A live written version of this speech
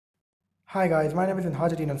Hi guys, my name is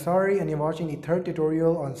Hajatin Ansari and you're watching the third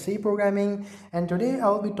tutorial on C programming, and today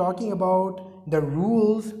I'll be talking about the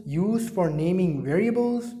rules used for naming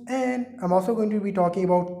variables, and I'm also going to be talking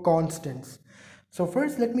about constants. So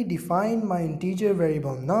first let me define my integer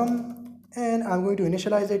variable num, and I'm going to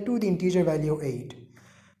initialize it to the integer value 8.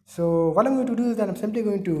 So what I'm going to do is that I'm simply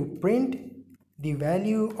going to print the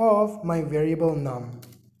value of my variable num.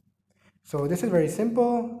 So this is very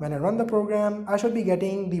simple. When I run the program, I should be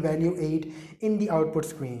getting the value 8 in the output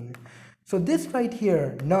screen. So this right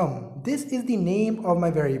here, num, this is the name of my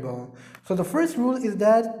variable. So the first rule is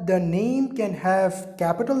that the name can have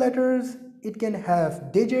capital letters, it can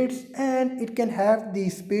have digits, and it can have the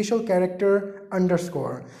special character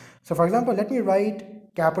underscore. So for example, let me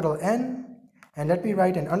write capital N, and let me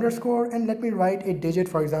write an underscore, and let me write a digit,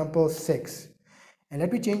 for example, 6. And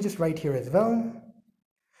let me change this right here as well.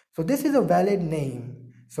 So this is a valid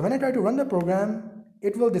name. So when I try to run the program,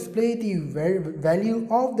 it will display the value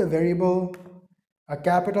of the variable a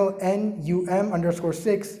capital NUM underscore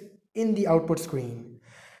 6 in the output screen.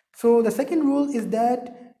 So the second rule is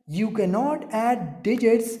that you cannot add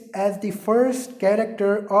digits as the first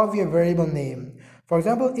character of your variable name. For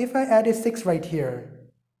example, if I add a 6 right here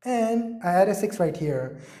and I add a 6 right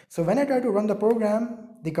here, so when I try to run the program,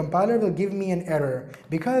 the compiler will give me an error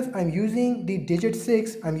because I'm using the digit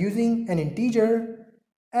 6, I'm using an integer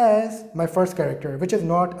as my first character, which is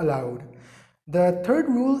not allowed. The third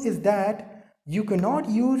rule is that you cannot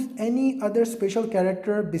use any other special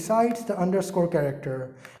character besides the underscore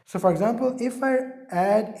character. So for example, if I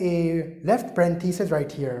add a left parenthesis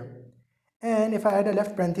right here, and if I add a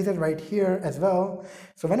left parenthesis right here as well,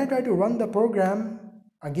 so when I try to run the program,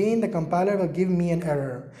 again the compiler will give me an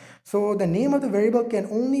error. So the name of the variable can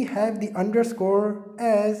only have the underscore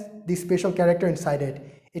as the special character inside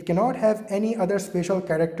it. It cannot have any other special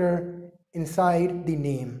character inside the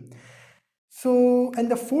name. So,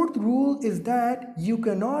 and the fourth rule is that you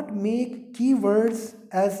cannot make keywords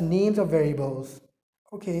as names of variables.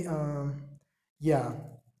 Okay, yeah.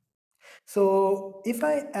 So if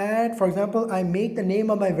I add, for example, I make the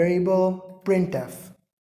name of my variable printf,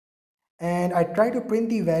 and I try to print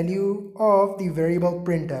the value of the variable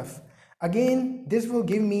printf. Again, this will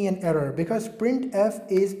give me an error because printf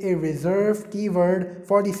is a reserved keyword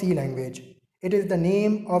for the C language. It is the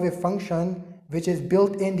name of a function which is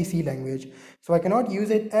built in the C language. So I cannot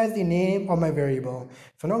use it as the name of my variable.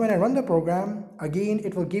 So now when I run the program, again,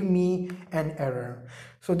 it will give me an error.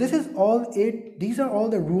 So this is all it. These are all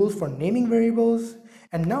the rules for naming variables.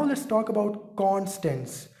 And now let's talk about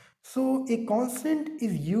constants. So a constant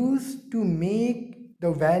is used to make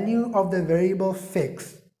the value of the variable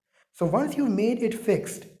fixed. So once you've made it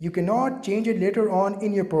fixed, you cannot change it later on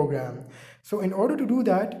in your program. So in order to do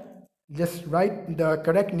that, just write the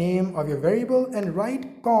correct name of your variable and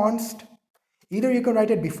write const. Either you can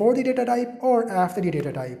write it before the data type or after the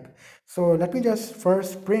data type. So let me just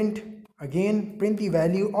first print the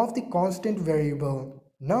value of the constant variable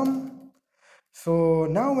num. So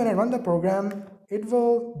now when I run the program, it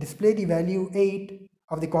will display the value 8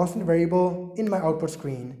 of the constant variable in my output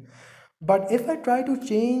screen. But if I try to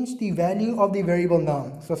change the value of the variable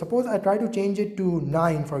num, so suppose I try to change it to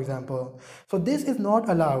 9, for example. So this is not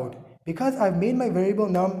allowed because I've made my variable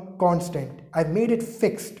num constant. I've made it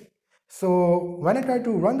fixed. So when I try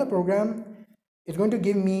to run the program, it's going to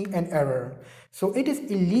give me an error. So it is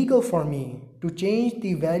illegal for me to change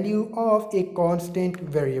the value of a constant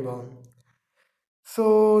variable.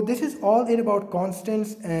 So this is all it about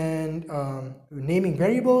constants and naming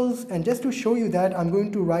variables. And just to show you that, I'm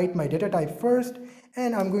going to write my data type first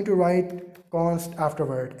and I'm going to write const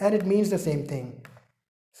afterward, and it means the same thing.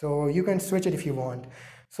 So you can switch it if you want.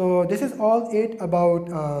 So this is all it about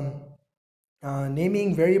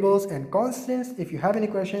naming variables and constants. If you have any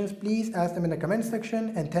questions, please ask them in the comment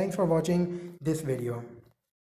section, and thanks for watching this video.